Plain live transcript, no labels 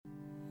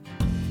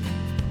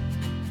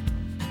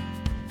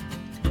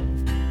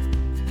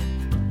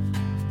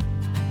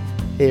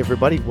Hey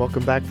everybody,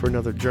 welcome back for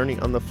another Journey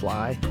on the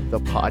Fly, the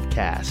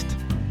podcast.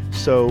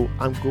 So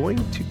I'm going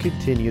to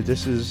continue.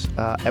 This is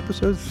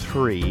episode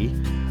 3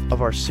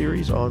 of our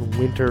series on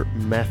winter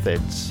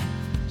methods.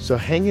 So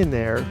hang in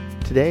there.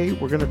 Today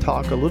we're going to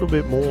talk a little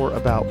bit more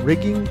about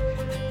rigging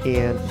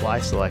and fly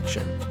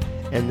selection.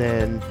 And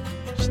then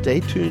stay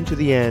tuned to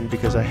the end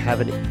because I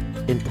have an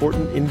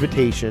important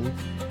invitation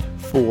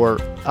for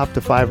up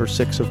to 5 or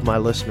 6 of my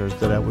listeners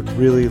that I would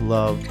really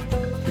love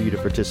for you to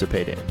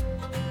participate in.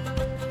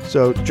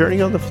 So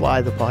Journey on the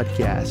Fly, the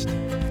podcast,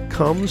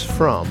 comes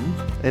from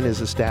and is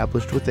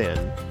established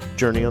within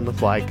Journey on the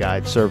Fly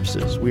Guide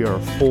Services. We are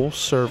a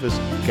full-service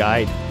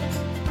guide.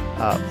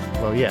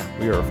 We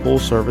are a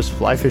full-service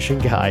fly fishing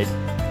guide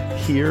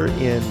here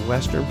in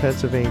western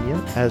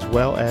Pennsylvania, as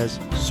well as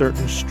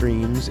certain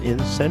streams in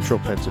central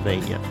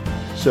Pennsylvania.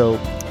 So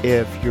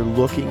if you're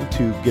looking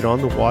to get on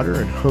the water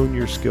and hone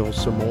your skills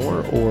some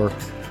more, or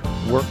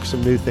work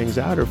some new things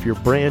out, or if you're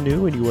brand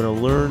new and you want to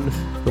learn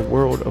the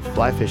world of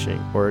fly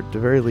fishing, or at the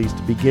very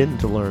least begin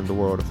to learn the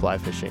world of fly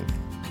fishing,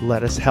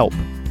 let us help.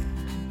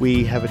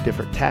 We have a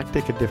different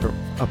tactic, a different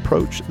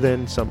approach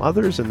than some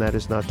others, and that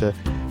is not to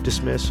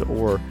dismiss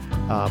or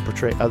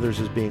portray others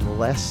as being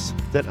less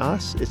than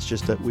us. It's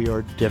just that we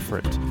are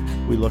different.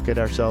 We look at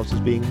ourselves as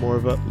being more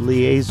of a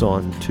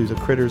liaison to the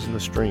critters in the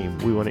stream.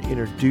 We want to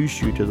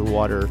introduce you to the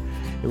water,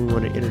 and we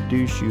want to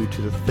introduce you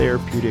to the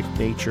therapeutic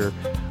nature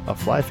of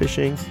fly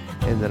fishing,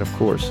 and then of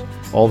course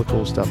all the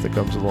cool stuff that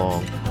comes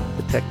along,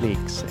 the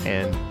techniques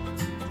and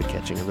the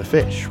catching of the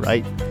fish,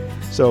 right?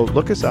 So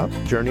look us up,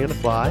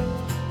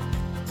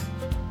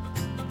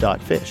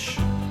 journeyonthe.fly.fish.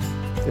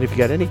 And if you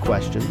got any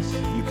questions,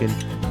 you can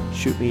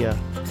shoot me an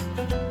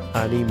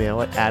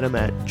email at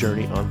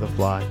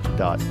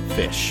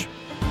adam@journeyonthefly.fish.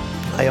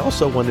 I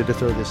also wanted to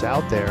throw this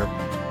out there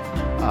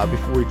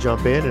before we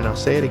jump in, and I'll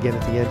say it again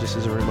at the end just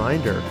as a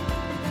reminder.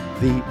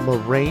 The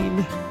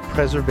Moraine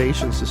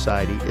Preservation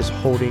Society is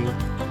holding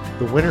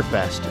the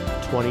Winterfest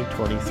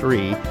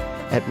 2023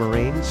 at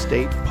Moraine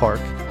State Park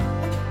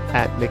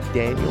at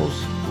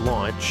McDaniel's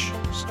Launch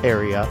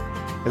area,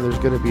 and there's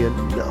going to be a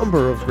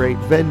number of great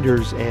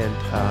vendors and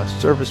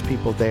service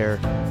people there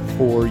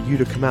for you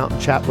to come out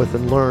and chat with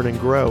and learn and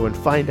grow and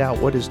find out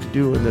what is to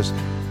do in this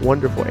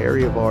wonderful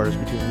area of ours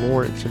between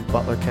Lawrence and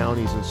Butler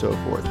counties and so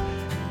forth.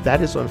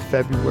 That is on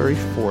February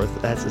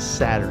 4th. That's a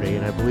Saturday,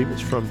 and I believe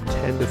it's from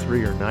 10 to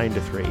 3 or 9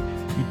 to 3.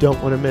 You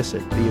don't want to miss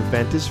it. The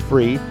event is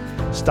free.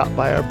 Stop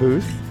by our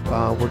booth.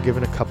 We're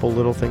giving a couple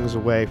little things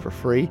away for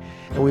free,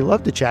 and we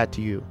love to chat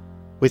to you,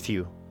 with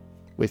you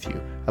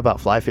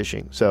about fly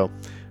fishing. So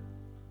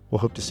we'll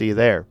hope to see you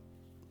there.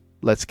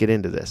 Let's get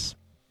into this.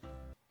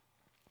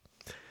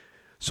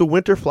 So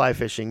winter fly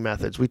fishing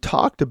methods. We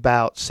talked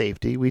about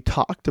safety. We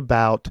talked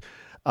about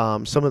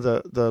some of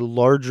the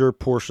larger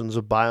portions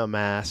of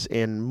biomass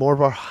in more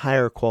of our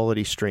higher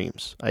quality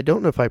streams. I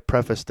don't know if I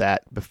prefaced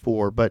that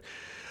before, but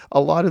a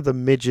lot of the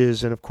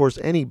midges and of course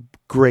any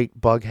great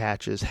bug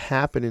hatches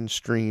happen in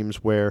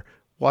streams where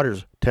water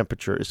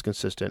temperature is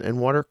consistent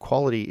and water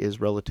quality is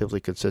relatively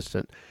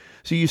consistent.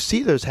 So you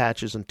see those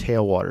hatches in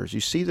tailwaters. You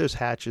see those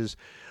hatches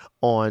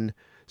on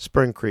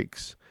spring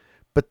creeks,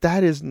 but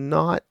that is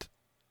not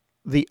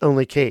the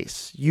only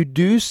case. You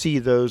do see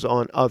those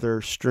on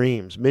other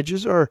streams.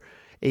 Midges are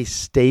a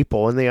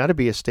staple, and they ought to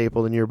be a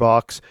staple in your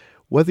box,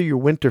 whether you're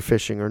winter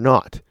fishing or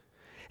not.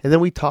 And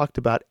then we talked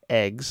about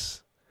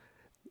eggs,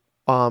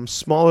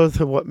 smaller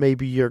than what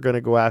maybe you're going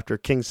to go after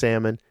king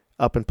salmon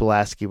up in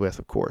Pulaski with,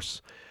 of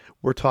course.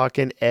 We're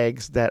talking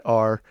eggs that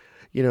are,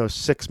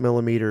 6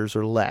 millimeters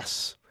or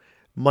less.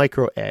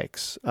 Micro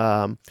eggs.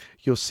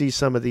 You'll see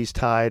some of these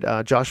tied.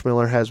 Josh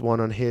Miller has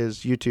one on his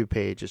YouTube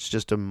page. It's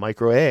just a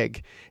micro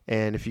egg.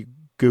 And if you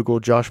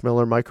Google Josh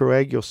Miller micro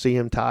egg, you'll see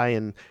him tie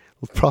in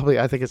probably,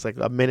 I think it's like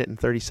 1 minute and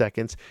 30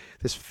 seconds,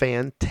 this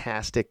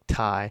fantastic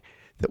tie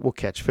that will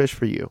catch fish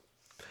for you.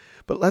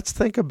 But let's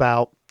think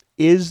about,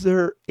 is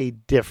there a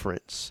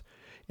difference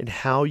in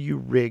how you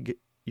rig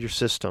your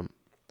system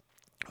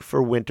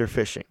for winter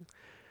fishing?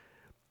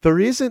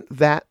 There isn't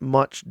that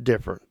much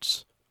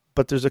difference,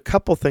 but there's a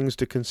couple things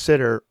to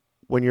consider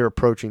when you're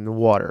approaching the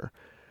water.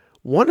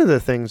 One of the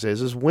things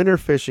is winter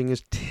fishing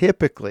is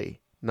typically,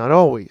 not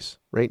always,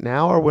 right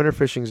now our winter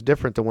fishing is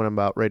different than what I'm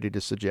about ready to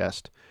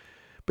suggest,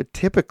 but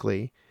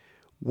typically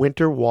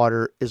winter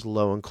water is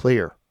low and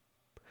clear.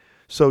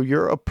 So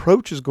your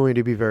approach is going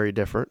to be very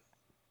different,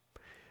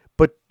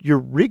 but your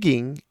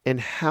rigging and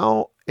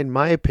how, in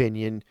my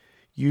opinion,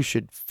 you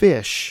should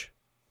fish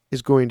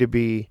is going to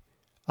be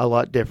a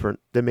lot different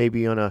than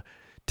maybe on a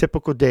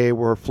typical day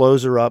where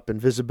flows are up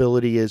and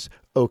visibility is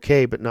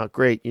okay but not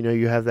great.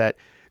 You have that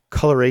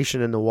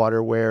coloration in the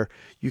water where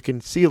you can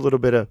see a little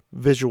bit of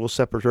visual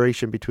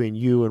separation between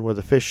you and where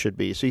the fish should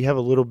be. So you have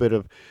a little bit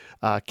of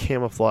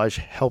camouflage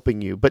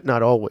helping you, but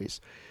not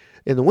always.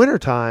 In the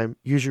wintertime,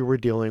 usually we're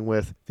dealing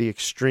with the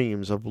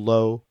extremes of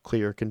low,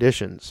 clear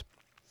conditions.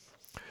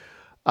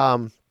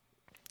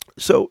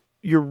 So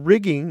your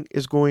rigging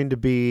is going to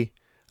be,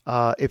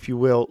 if you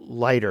will,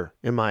 lighter,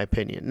 in my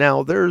opinion.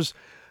 Now, there's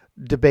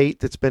debate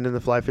that's been in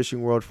the fly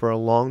fishing world for a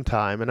long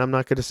time, and I'm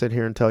not going to sit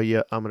here and tell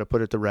you I'm going to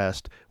put it to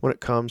rest when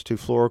it comes to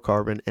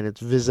fluorocarbon and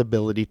its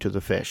visibility to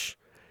the fish.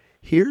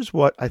 Here's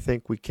what I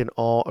think we can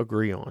all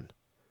agree on.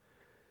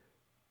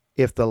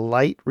 If the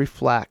light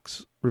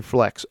reflects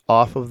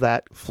off of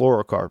that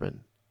fluorocarbon,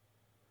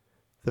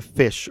 the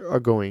fish are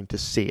going to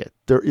see it.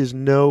 There is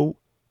no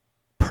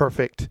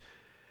perfect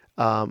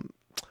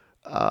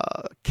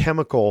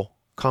chemical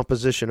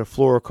composition of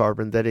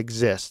fluorocarbon that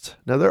exists.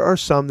 Now, there are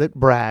some that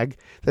brag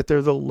that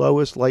they're the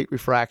lowest light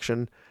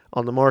refraction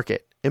on the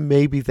market, and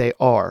maybe they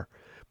are,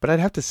 but I'd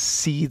have to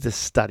see the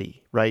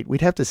study, right?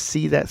 We'd have to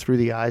see that through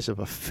the eyes of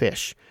a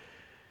fish.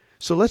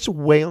 So let's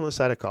weigh on the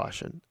side of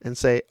caution and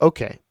say,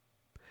 okay,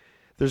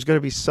 there's going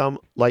to be some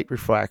light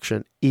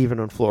refraction even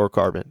on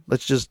fluorocarbon.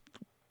 Let's just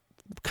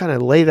kind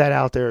of lay that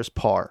out there as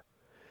par.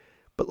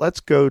 But let's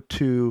go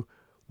to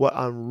what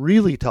I'm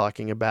really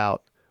talking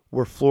about,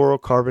 where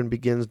fluorocarbon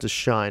begins to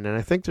shine. And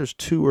I think there's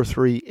 2 or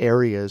 3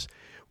 areas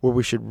where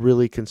we should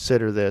really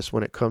consider this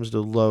when it comes to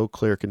low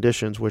clear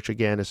conditions, which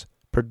again is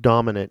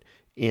predominant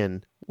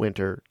in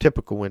winter,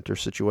 typical winter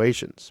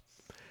situations.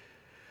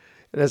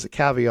 And as a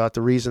caveat,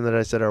 the reason that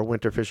I said our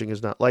winter fishing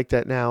is not like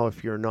that now,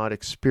 if you're not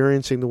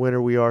experiencing the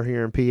winter we are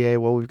here in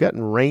PA, well, we've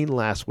gotten rain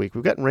last week.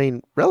 We've gotten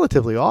rain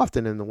relatively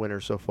often in the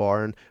winter so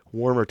far and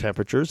warmer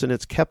temperatures, and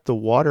it's kept the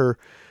water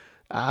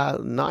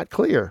not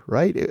clear,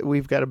 right?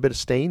 We've got a bit of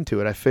stain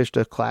to it. I fished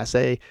a Class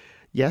A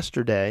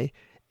yesterday,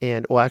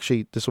 and well,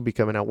 actually, this will be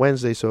coming out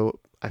Wednesday, so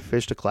I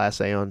fished a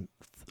Class A on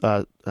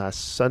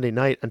Sunday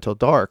night until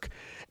dark,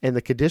 and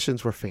the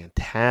conditions were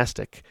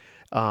fantastic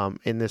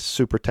in this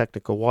super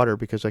technical water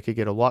because I could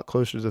get a lot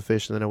closer to the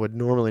fish than I would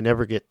normally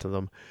never get to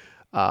them.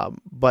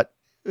 But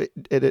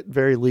it at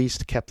very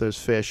least kept those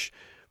fish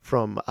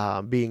from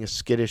being as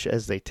skittish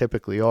as they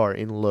typically are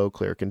in low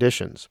clear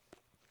conditions.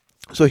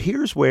 So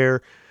here's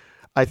where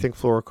I think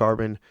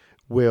fluorocarbon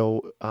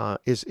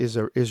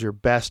is your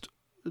best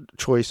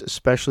choice,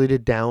 especially to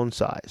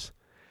downsize.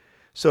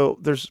 So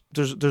there's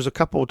a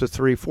couple to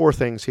 3, 4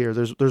 things here.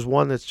 There's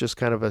one that's just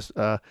kind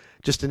of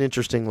just an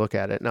interesting look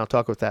at it, and I'll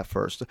talk about that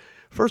first.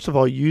 First of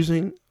all,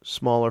 using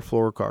smaller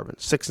fluorocarbon,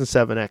 6 and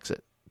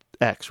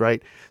 7x,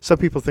 right? Some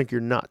people think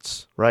you're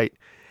nuts, right?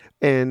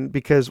 And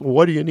because, well,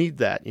 what do you need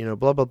that?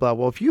 Blah, blah, blah.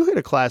 Well, if you hit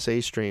a Class A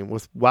stream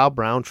with wild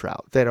brown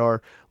trout that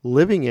are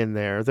living in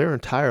there their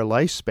entire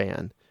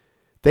lifespan,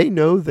 they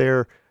know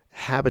their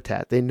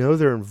habitat, they know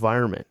their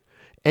environment.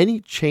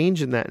 Any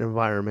change in that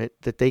environment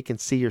that they can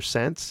see or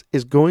sense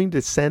is going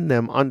to send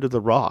them under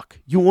the rock.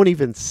 You won't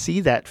even see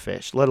that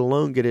fish, let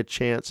alone get a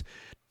chance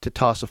to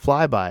toss a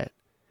fly by it.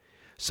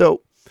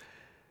 So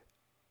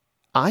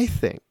I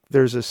think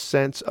there's a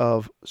sense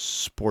of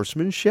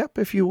sportsmanship,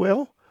 if you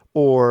will,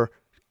 or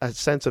a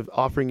sense of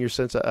offering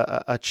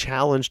a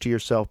challenge to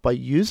yourself by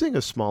using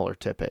a smaller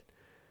tippet.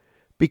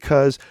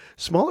 Because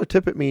smaller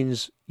tippet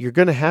means you're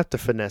going to have to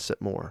finesse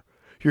it more.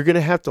 You're going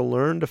to have to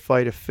learn to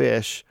fight a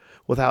fish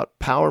without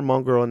power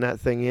mongering that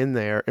thing in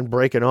there and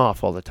breaking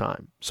off all the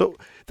time. So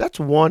that's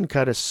one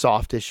kind of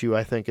soft issue,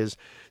 I think, is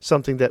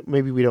something that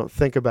maybe we don't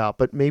think about,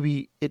 but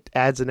maybe it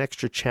adds an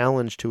extra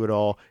challenge to it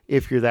all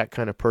if you're that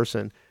kind of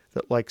person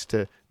that likes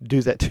to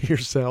do that to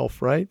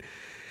yourself, right?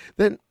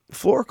 Then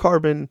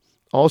fluorocarbon,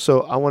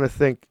 also, I want to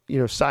think,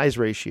 size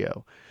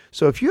ratio.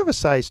 So if you have a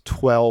size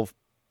 12,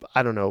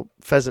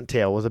 pheasant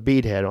tail with a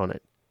bead head on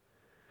it,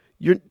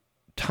 you're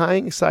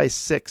tying size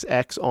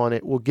 6X on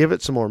it will give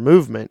it some more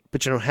movement,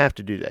 but you don't have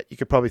to do that. You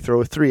could probably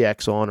throw a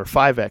 3X on or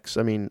 5X,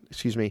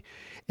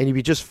 and you'd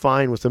be just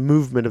fine with the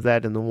movement of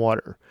that in the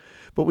water.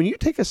 But when you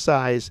take a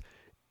size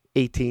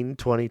 18,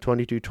 20,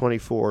 22,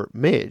 24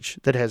 midge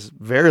that has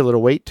very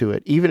little weight to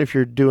it, even if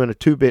you're doing a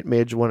 2-bit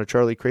midge, one of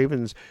Charlie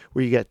Craven's,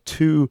 where you got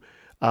 2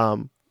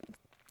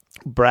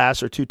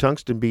 brass or 2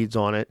 tungsten beads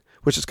on it,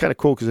 which is kind of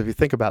cool because if you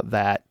think about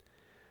that,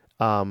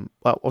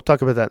 we'll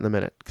talk about that in a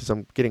minute because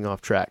I'm getting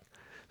off track.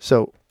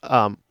 So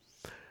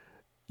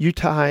you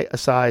tie a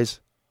size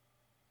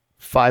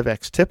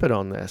 5X tippet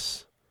on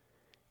this,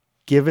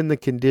 given the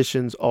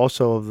conditions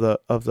also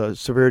of the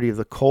severity of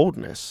the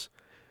coldness,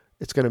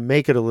 it's going to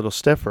make it a little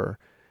stiffer.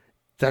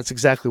 That's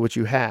exactly what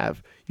you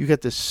have. You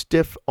get this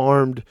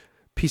stiff-armed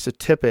piece of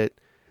tippet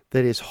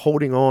that is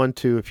holding on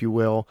to, if you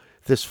will,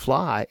 this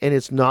fly, and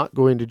it's not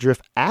going to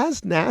drift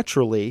as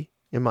naturally,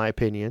 in my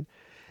opinion,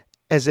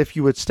 as if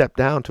you would step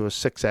down to a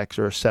 6X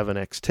or a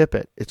 7X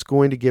tippet. It's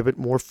going to give it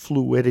more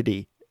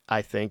fluidity,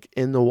 I think,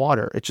 in the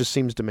water. It just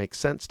seems to make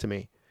sense to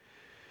me.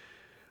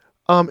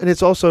 And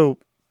it's also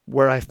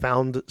where I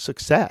found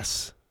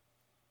success.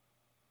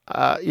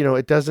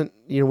 It doesn't,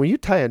 when you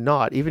tie a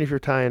knot, even if you're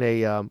tying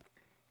a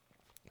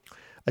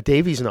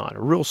Davies knot,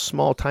 a real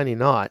small, tiny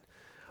knot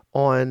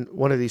on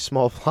one of these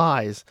small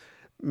flies,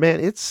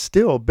 man, it's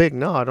still a big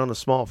knot on a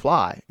small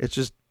fly. It's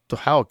just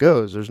how it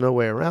goes. There's no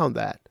way around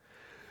that.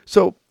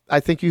 So I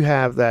think you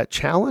have that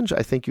challenge.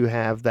 I think you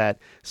have that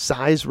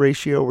size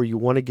ratio where you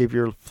want to give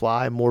your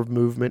fly more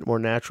movement, more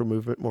natural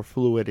movement, more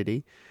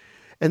fluidity.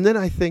 And then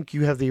I think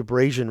you have the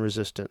abrasion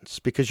resistance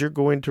because you're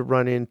going to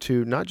run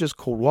into not just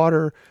cold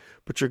water,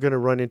 but you're going to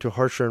run into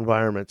harsher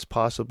environments,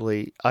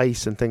 possibly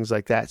ice and things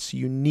like that. So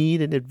you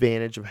need an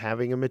advantage of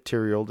having a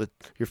material that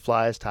your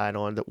fly is tied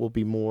on that will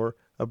be more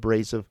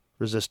abrasive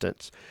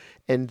resistance.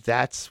 And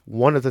that's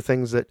one of the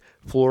things that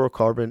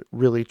fluorocarbon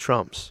really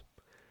trumps.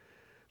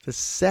 The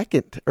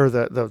second, or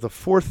the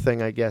fourth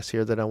thing, I guess,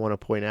 here that I want to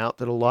point out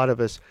that a lot of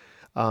us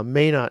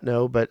may not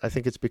know, but I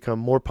think it's become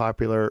more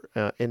popular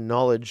in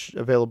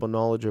available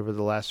knowledge over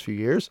the last few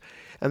years,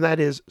 and that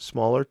is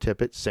smaller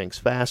tippet sinks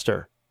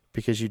faster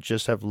because you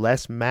just have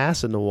less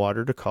mass in the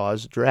water to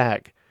cause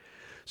drag.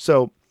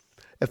 So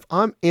if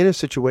I'm in a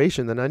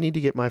situation that I need to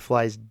get my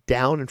flies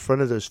down in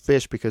front of those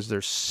fish because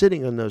they're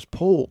sitting on those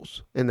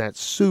poles in that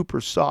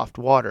super soft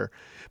water,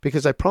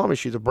 because I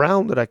promise you the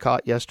brown that I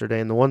caught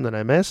yesterday and the one that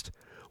I missed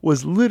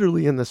was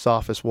literally in the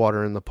softest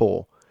water in the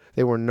pool.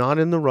 They were not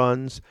in the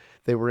runs.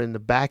 They were in the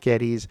back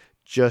eddies,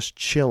 just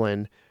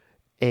chilling.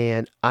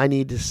 And I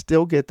need to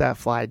still get that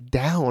fly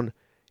down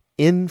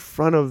in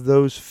front of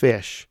those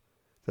fish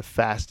the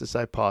fastest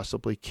I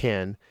possibly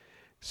can,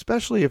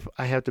 especially if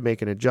I have to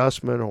make an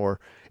adjustment or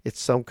it's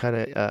some kind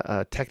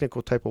of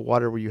technical type of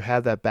water where you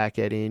have that back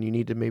eddy and you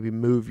need to maybe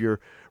move your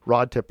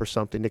rod tip or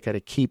something to kind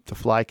of keep the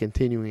fly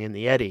continuing in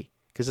the eddy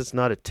because it's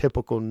not a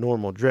typical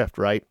normal drift,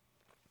 right?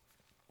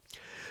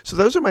 So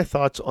those are my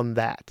thoughts on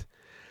that.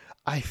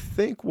 I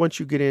think once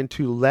you get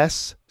into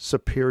less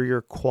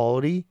superior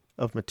quality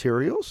of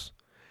materials,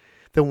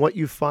 then what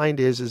you find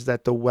is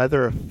that the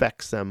weather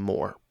affects them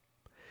more.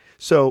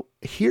 So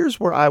here's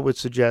where I would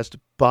suggest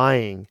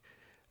buying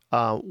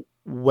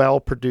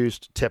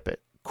well-produced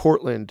tippet.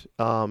 Cortland,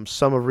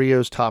 some of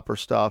Rio's topper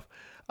stuff,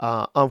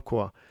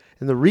 Umpqua.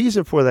 And the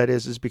reason for that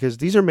is because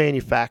these are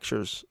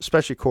manufacturers,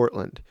 especially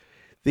Cortland.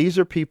 These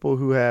are people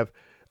who have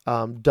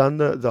done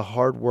the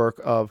hard work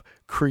of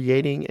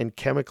creating and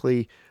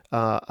chemically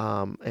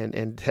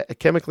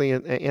chemically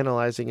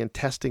analyzing and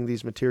testing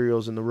these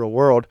materials in the real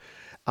world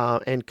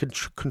and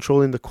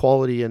controlling the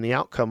quality and the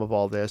outcome of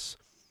all this.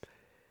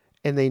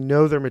 And they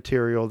know their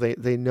material.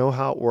 They know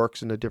how it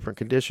works in the different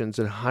conditions.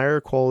 And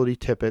higher quality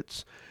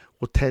tippets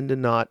will tend to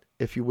not,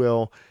 if you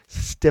will,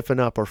 stiffen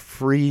up or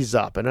freeze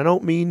up. And I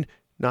don't mean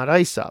not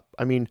ice up.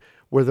 I mean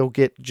where they'll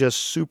get just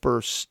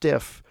super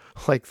stiff,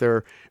 like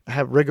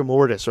have rigor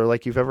mortis, or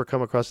like you've ever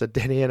come across a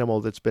dead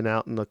animal that's been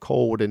out in the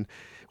cold and,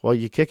 well,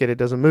 you kick it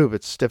doesn't move.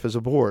 It's stiff as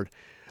a board.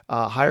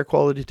 Higher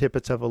quality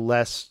tippets have a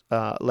less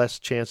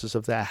chances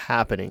of that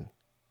happening.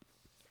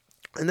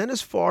 And then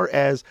as far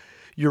as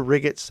your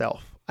rig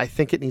itself, I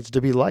think it needs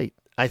to be light.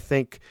 I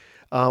think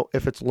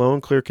if it's low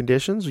and clear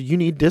conditions, you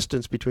need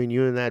distance between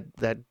you and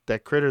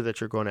that critter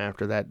that you're going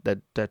after,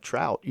 that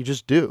trout. You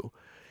just do.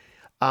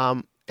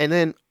 And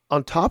then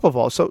on top of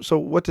all, so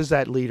what does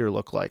that leader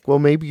look like? Well,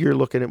 maybe you're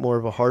looking at more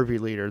of a Harvey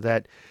leader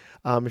that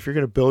if you're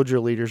going to build your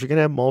leaders, you're going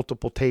to have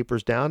multiple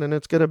tapers down and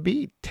it's going to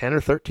be 10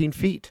 or 13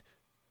 feet.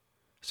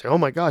 Say, oh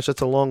my gosh,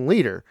 that's a long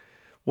leader.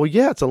 Well,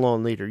 yeah, it's a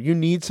long leader. You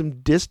need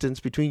some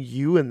distance between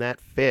you and that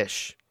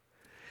fish.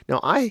 Now,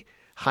 I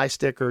high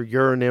stick or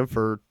Euro-nymph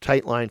or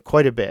tight line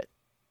quite a bit.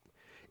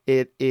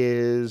 It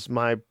is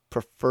my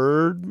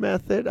preferred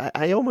method.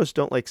 I almost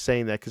don't like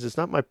saying that because it's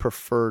not my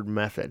preferred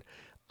method.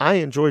 I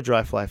enjoy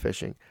dry fly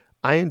fishing.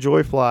 I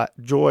enjoy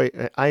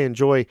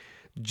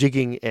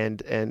jigging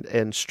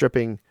and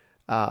stripping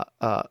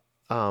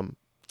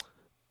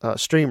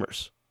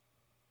streamers.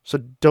 So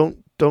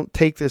don't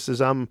take this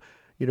as I'm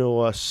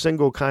a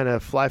single kind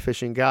of fly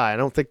fishing guy. I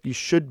don't think you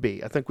should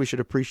be. I think we should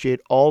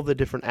appreciate all the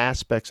different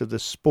aspects of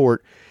this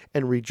sport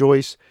and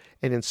rejoice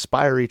and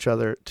inspire each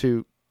other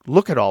to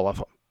look at all of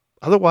them.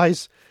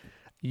 Otherwise,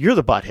 you're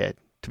the butthead,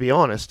 to be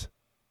honest,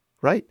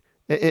 right?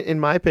 In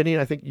my opinion,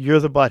 I think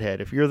you're the butthead.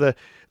 If you're the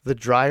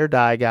dry or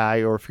die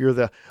guy, or if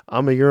you're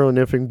I'm a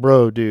Euro-nymphing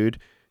bro dude,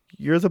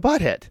 you're the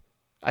butthead.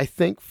 I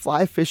think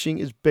fly fishing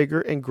is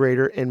bigger and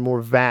greater and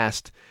more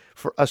vast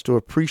for us to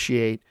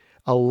appreciate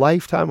a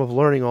lifetime of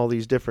learning all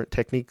these different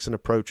techniques and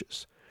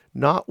approaches.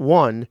 Not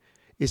one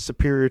is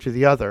superior to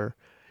the other,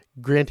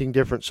 granting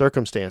different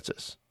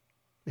circumstances.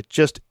 It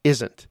just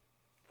isn't.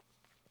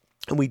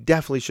 And we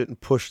definitely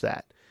shouldn't push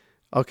that.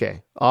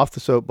 Okay, off the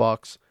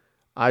soapbox.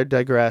 I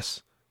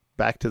digress.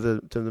 Back to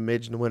the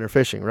midge and the winter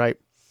fishing, right?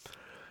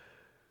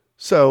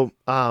 So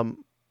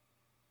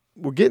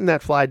we're getting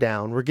that fly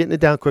down. We're getting it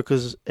down quick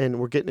and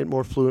we're getting it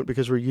more fluent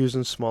because we're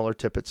using smaller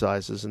tippet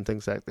sizes and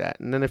things like that.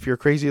 And then if you're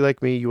crazy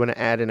like me, you want to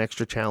add an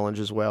extra challenge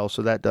as well.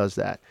 So that does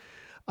that.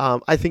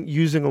 I think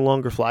using a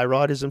longer fly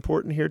rod is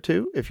important here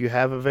too. If you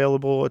have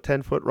available a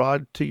 10-foot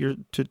rod to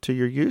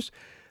your use,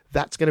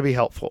 that's going to be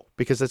helpful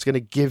because that's going to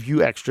give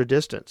you extra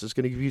distance. It's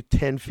going to give you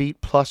 10 feet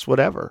plus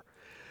whatever.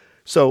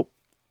 So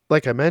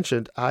like I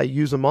mentioned, I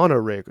use a mono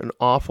rig an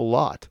awful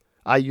lot.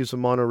 I use a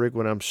mono rig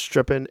when I'm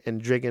stripping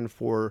and jigging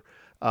for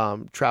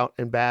trout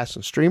and bass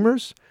and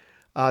streamers.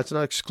 It's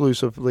not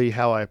exclusively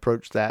how I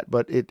approach that,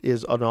 but it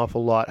is an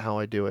awful lot how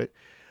I do it.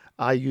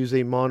 I use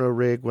a mono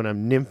rig when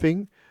I'm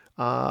nymphing,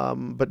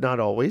 but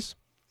not always.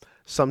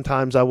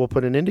 Sometimes I will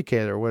put an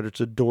indicator, whether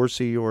it's a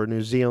Dorsey or a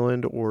New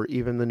Zealand or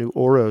even the new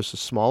Oros, the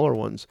smaller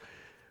ones.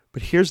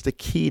 But here's the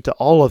key to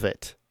all of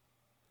it,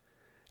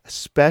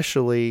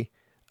 especially,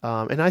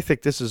 and I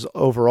think this is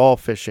overall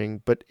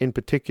fishing, but in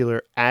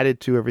particular added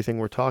to everything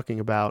we're talking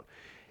about,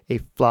 a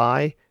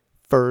fly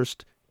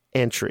first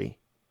entry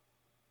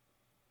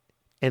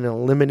and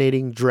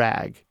eliminating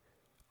drag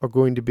are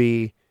going to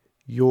be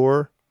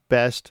your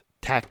best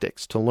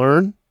tactics to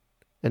learn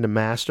and to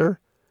master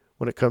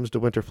when it comes to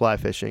winter fly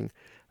fishing,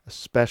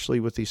 especially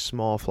with these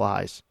small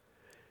flies,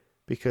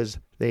 because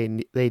they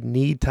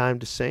need time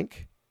to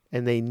sink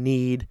and they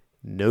need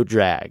no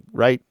drag,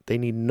 right? They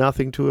need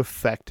nothing to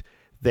affect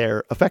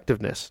their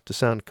effectiveness, to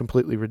sound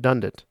completely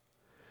redundant.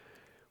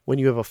 When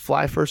you have a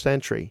fly first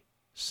entry,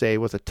 say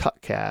with a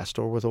tuck cast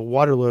or with a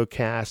waterload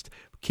cast,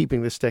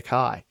 keeping the stick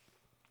high,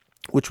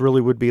 which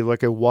really would be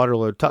like a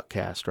waterload tuck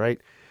cast, right?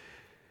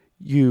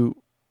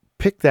 You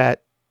pick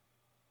that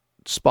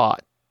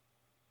spot,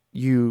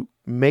 you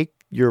make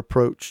your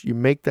approach, you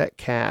make that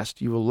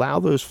cast, you allow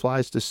those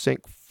flies to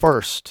sink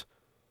first,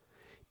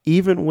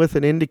 even with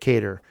an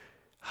indicator,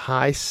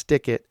 high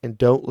stick it, and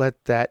don't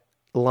let that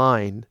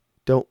line,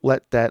 don't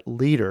let that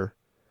leader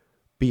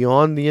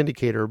beyond the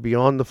indicator,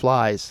 beyond the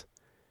flies,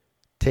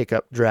 take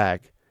up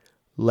drag.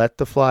 Let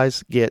the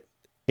flies get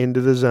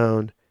into the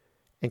zone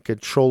and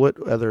control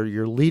it, whether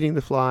you're leading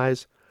the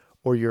flies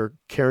or you're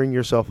carrying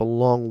yourself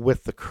along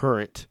with the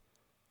current,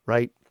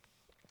 right?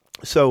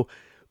 So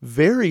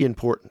very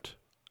important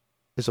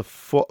is a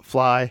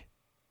fly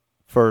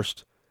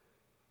first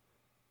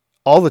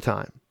all the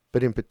time.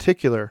 But in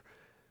particular,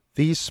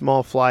 these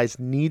small flies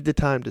need the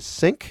time to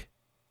sink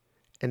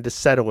and to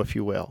settle, if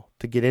you will,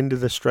 to get into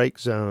the strike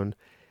zone.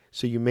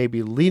 So you may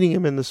be leading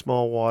them in the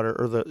small water,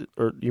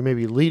 or you may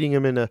be leading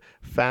them in a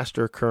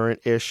faster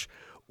current-ish,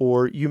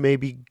 or you may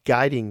be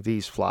guiding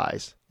these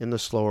flies in the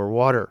slower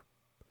water.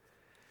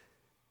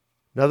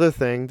 Another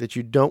thing that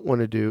you don't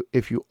want to do,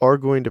 if you are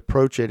going to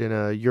approach it in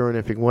a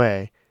uriniffing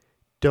way,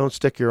 don't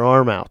stick your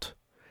arm out.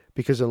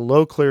 Because in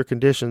low clear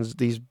conditions,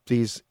 these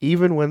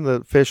even when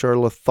the fish are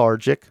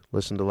lethargic,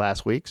 listen to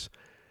last week's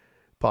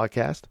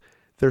podcast,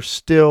 they're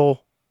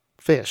still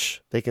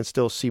fish. They can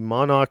still see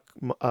binocular.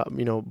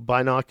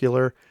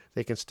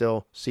 They can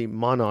still see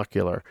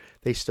monocular.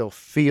 They still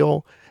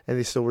feel and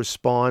they still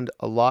respond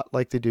a lot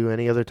like they do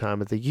any other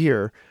time of the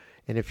year.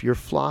 And if your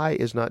fly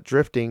is not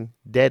drifting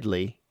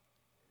deadly,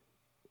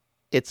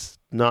 it's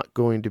not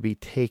going to be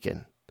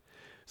taken.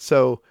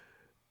 So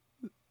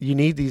you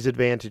need these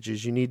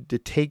advantages. You need to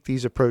take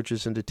these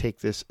approaches and to take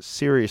this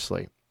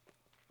seriously,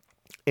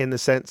 in the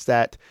sense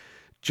that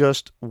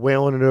just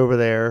whaling it over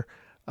there,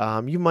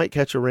 you might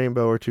catch a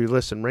rainbow or two.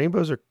 Listen,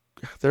 rainbows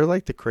they're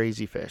like the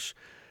crazy fish.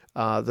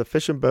 The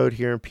fishing boat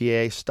here in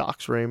PA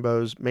stocks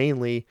rainbows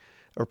mainly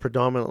or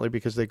predominantly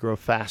because they grow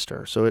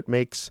faster. So it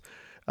makes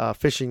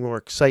fishing more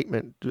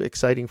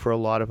exciting for a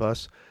lot of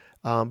us.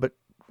 But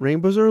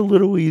rainbows are a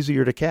little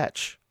easier to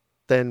catch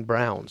than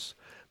browns.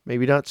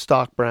 Maybe not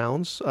stock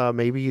browns.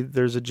 Maybe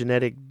there's a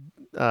genetic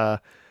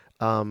gap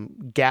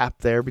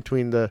there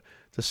between the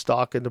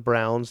stock and the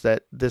browns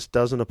that this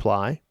doesn't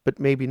apply, but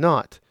maybe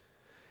not.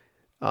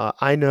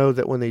 I know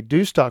that when they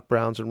do stock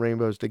browns and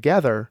rainbows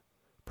together,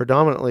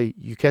 predominantly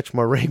you catch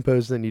more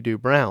rainbows than you do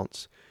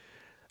browns.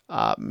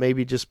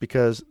 Maybe just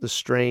because the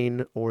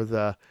strain or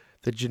the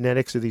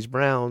genetics of these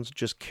browns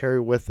just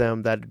carry with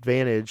them that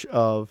advantage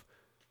of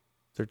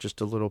they're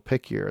just a little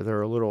pickier.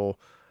 They're a little,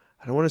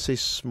 I don't want to say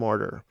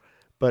smarter,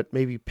 but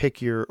maybe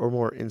pickier or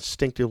more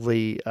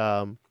instinctively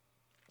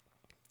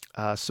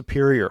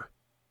superior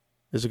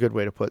is a good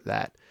way to put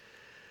that.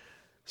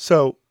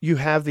 So you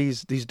have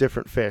these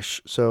different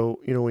fish. So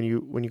when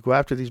you go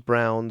after these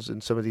browns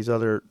and some of these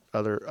other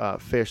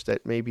fish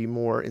that may be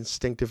more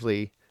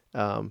instinctively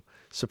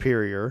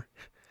superior,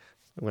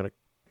 I'm going to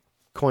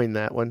coin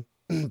that one,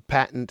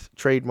 patent,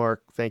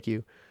 trademark. Thank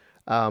you.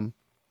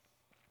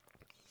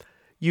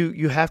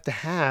 You have to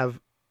have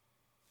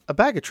a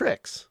bag of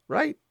tricks,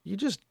 right? You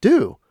just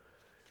do.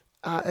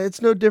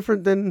 It's no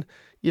different than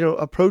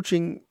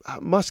approaching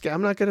muskie.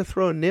 I'm not going to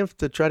throw a nymph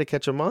to try to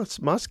catch a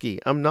muskie.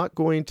 I'm not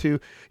going to,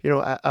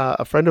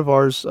 a friend of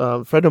ours,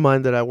 a friend of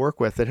mine that I work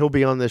with, that he'll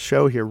be on this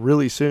show here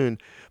really soon,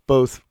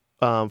 both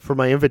for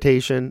my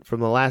invitation from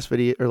the last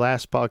video or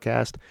last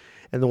podcast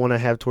and the one I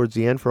have towards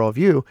the end for all of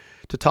you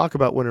to talk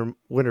about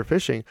winter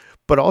fishing,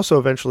 but also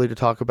eventually to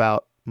talk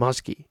about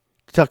muskie,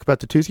 to talk about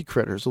the toothy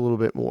critters a little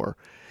bit more.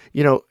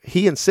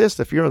 He insists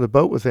if you're on the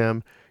boat with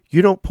him,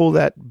 you don't pull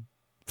that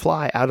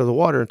fly out of the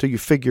water until you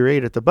figure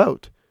eight at the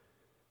boat.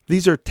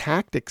 These are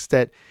tactics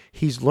that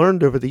he's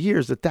learned over the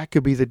years that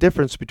could be the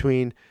difference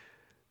between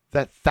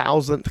that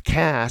 1,000th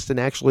cast and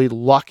actually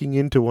locking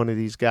into one of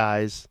these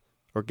guys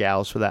or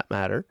gals for that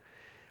matter,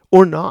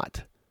 or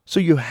not. So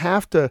you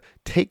have to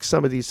take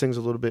some of these things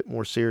a little bit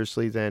more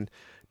seriously than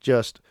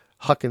just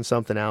hucking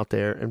something out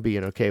there and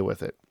being okay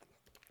with it.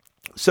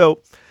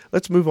 So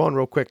let's move on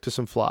real quick to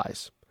some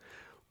flies.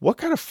 What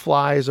kind of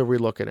flies are we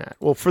looking at?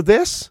 Well, for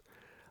this,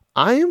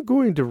 I am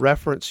going to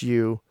reference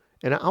you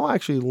And I'll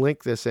actually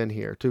link this in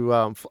here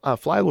to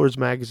Fly Lords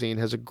Magazine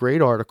has a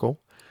great article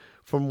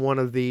from one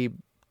of the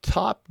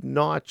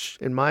top-notch,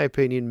 in my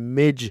opinion,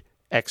 midge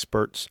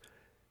experts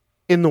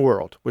in the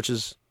world, which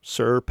is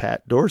Sir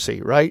Pat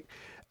Dorsey, right?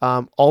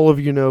 All of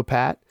you know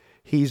Pat.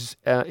 He's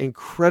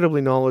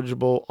incredibly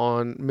knowledgeable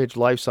on midge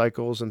life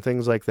cycles and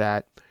things like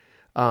that.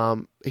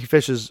 He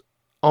fishes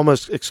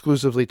almost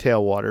exclusively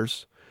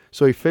tailwaters.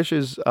 So he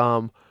fishes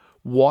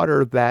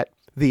water that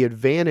the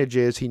advantage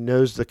is he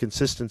knows the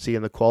consistency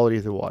and the quality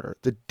of the water.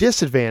 The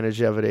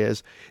disadvantage of it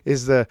is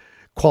the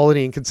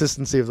quality and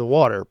consistency of the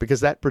water,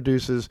 because that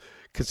produces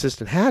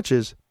consistent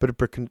hatches, but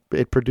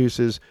it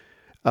produces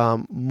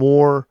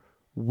more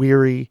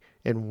weary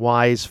and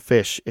wise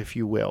fish, if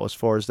you will, as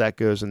far as that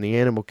goes in the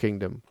animal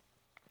kingdom.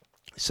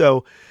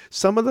 So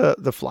some of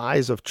the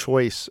flies of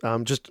choice,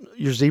 just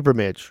your zebra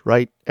midge,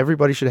 right?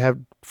 Everybody should have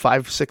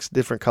 5-6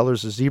 different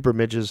colors of zebra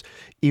midges,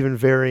 even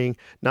varying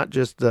not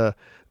just the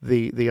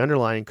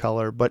underlying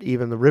color, but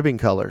even the ribbing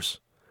colors.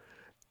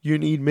 You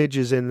need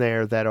midges in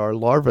there that are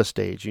larva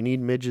stage. You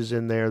need midges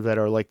in there that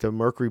are like the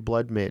mercury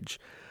blood midge.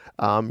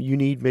 You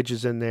need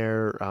midges in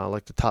there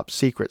like the top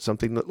secret,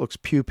 something that looks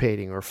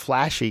pupating or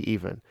flashy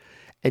even.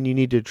 And you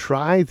need to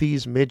try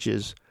these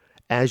midges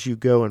as you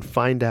go and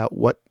find out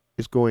what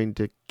is going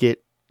to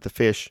get the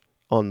fish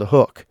on the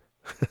hook.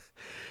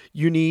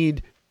 You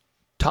need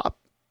top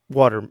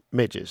water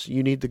midges.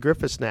 You need the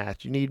Griffiths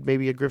gnat. You need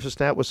maybe a Griffiths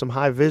gnat with some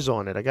high vis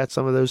on it. I got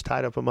some of those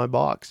tied up in my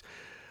box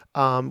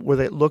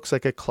where it looks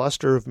like a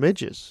cluster of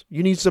midges.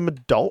 You need some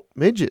adult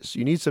midges.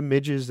 You need some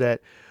midges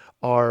that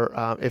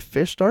are, if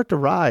fish start to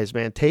rise,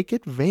 man, take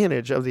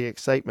advantage of the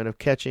excitement of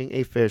catching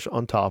a fish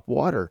on top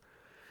water,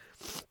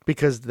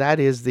 because that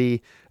is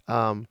the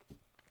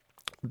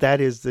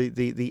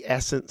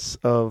essence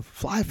of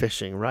fly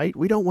fishing, right?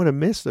 We don't want to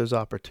miss those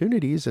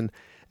opportunities and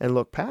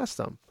look past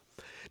them.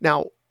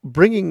 Now,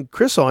 bringing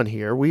Chris on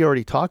here, we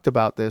already talked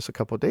about this a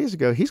couple of days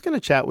ago. He's going to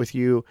chat with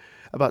you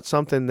about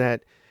something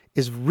that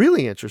is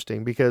really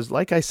interesting, because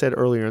like I said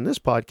earlier in this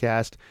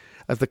podcast,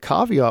 the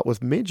caveat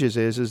with midges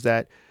is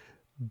that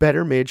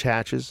better midge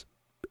hatches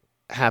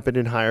happen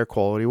in higher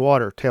quality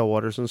water,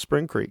 tailwaters and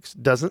spring creeks.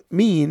 Doesn't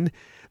mean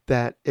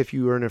that if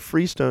you are in a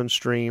freestone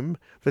stream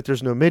that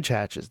there's no midge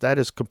hatches. That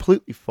is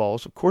completely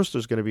false. Of course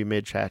there's going to be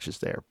midge hatches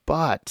there,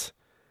 but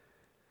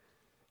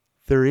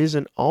there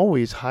isn't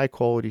always high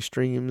quality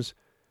streams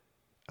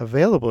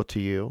available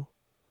to you,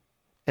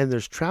 and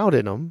there's trout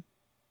in them,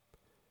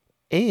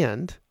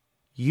 and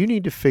you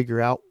need to figure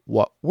out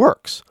what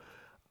works.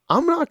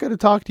 I'm not going to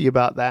talk to you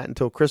about that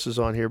until Chris is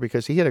on here,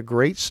 because he had a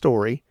great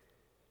story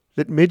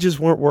that midges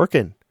weren't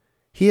working.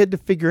 He had to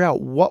figure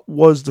out what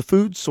was the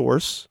food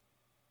source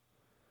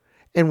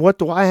and what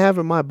do I have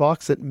in my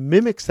box that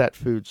mimics that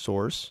food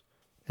source,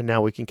 and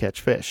now we can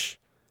catch fish.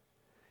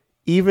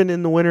 Even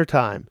in the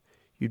wintertime,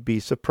 you'd be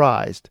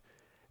surprised.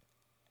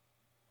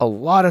 A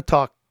lot of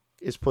talk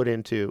is put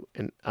into,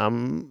 and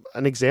I'm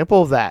an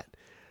example of that,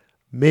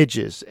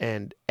 midges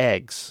and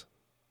eggs,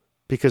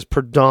 because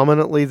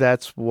predominantly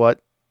that's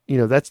what,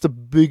 that's the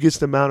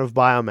biggest amount of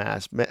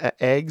biomass,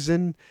 eggs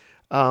and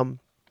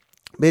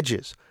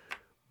midges.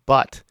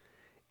 But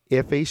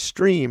if a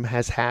stream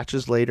has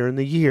hatches later in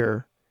the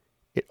year,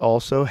 it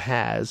also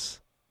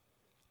has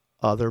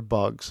other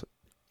bugs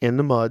in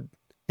the mud,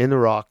 in the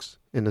rocks,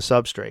 in the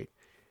substrate,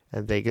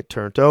 and they get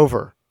turned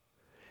over.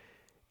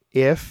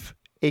 If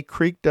a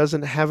creek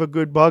doesn't have a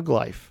good bug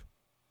life,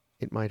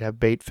 it might have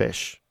bait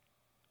fish.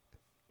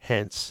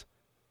 Hence,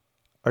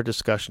 our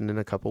discussion in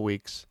a couple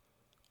weeks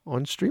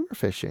on streamer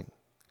fishing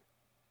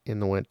in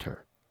the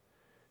winter.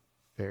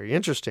 Very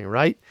interesting,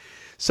 right?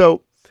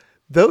 So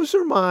those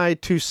are my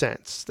 2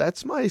 cents.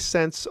 That's my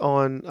sense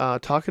on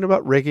talking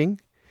about rigging,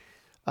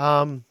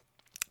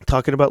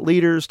 talking about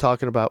leaders,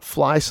 talking about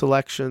fly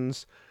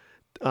selections,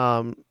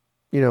 throwing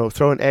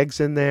eggs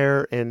in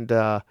there,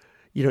 and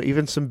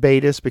even some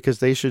betas, because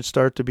they should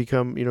start to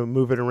become,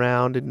 moving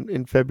around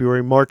in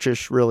February,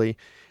 Marchish, really,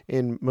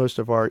 in most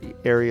of our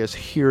areas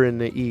here in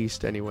the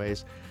East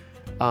anyways.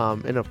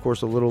 And of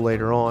course, a little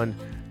later on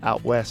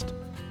out West,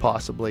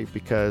 possibly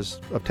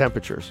because of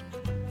temperatures,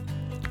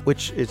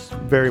 which is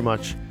very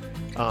much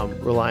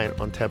reliant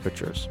on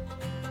temperatures.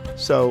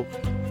 So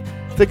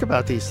think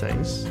about these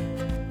things.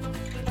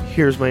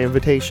 Here's my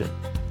invitation.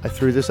 I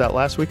threw this out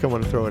last week. I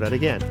want to throw it out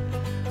again.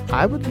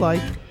 I would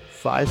like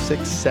 5,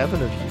 6,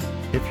 7 of you,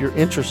 if you're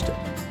interested,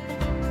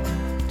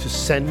 to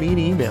send me an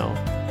email,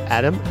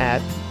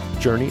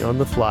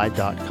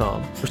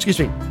 adam@journeyonthefly.com. Or excuse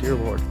me, dear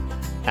Lord,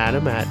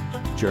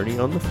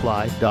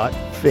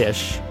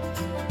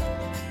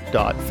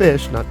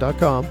 adam@journeyonthefly.fish, not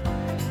 .com,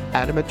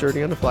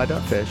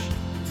 adam@journeyonthefly.fish.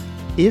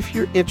 If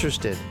you're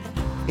interested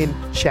in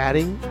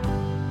chatting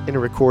in a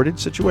recorded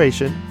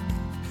situation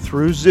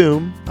through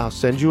Zoom, I'll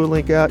send you a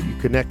link out. You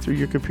connect through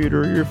your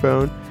computer or your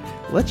phone.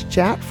 Let's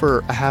chat for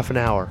a half an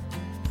hour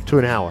to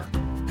an hour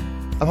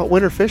about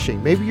winter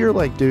fishing. Maybe you're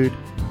like, dude,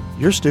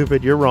 you're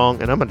stupid, you're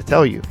wrong, and I'm going to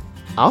tell you.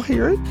 I'll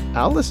hear it.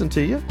 I'll listen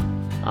to you.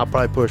 I'll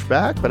probably push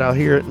back, but I'll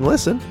hear it and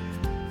listen.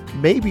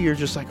 maybe you're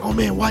just like, oh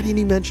man, why didn't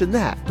he mention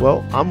that?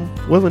 Well, I'm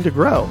willing to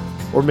grow.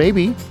 Or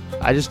maybe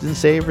I just didn't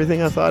say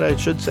everything I thought I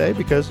should say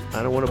because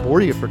I don't want to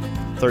bore you for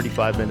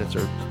 35 minutes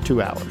or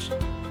 2 hours.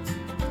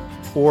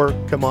 Or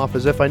come off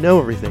as if I know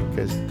everything,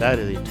 because that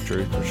ain't the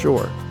truth for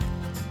sure.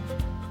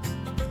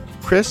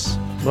 Chris,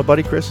 my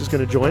buddy Chris, is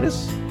going to join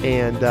us,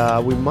 and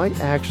we might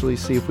actually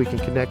see if we can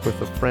connect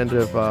with a friend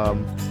of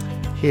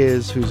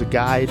his who's a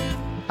guide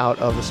out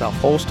of the South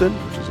Holston,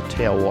 which is a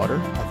tailwater.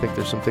 I think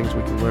there's some things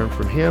we can learn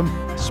from him,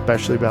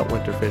 especially about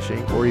winter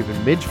fishing or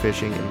even midge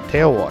fishing in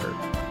tailwater.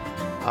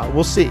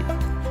 We'll see.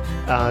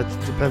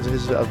 It depends on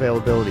his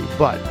availability.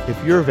 But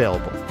if you're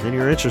available and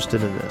you're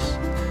interested in this,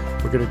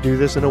 we're going to do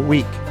this in a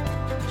week.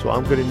 So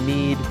I'm going to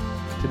need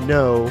to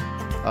know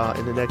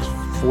in the next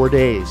 4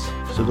 days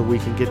so that we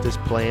can get this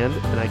planned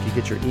and I can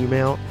get your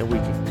email and we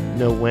can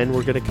know when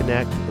we're going to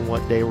connect and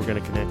what day we're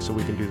going to connect so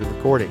we can do the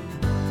recording.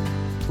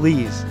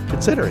 Please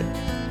consider it.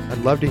 I'd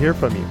love to hear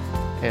from you.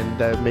 And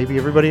maybe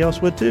everybody else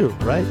would too,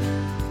 right?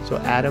 So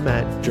Adam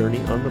at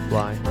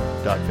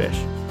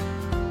journeyonthefly.fish.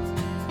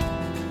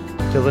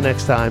 Till the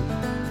next time,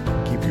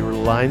 keep your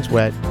lines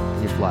wet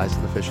and your flies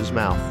in the fish's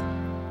mouth.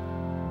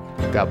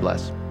 God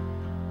bless.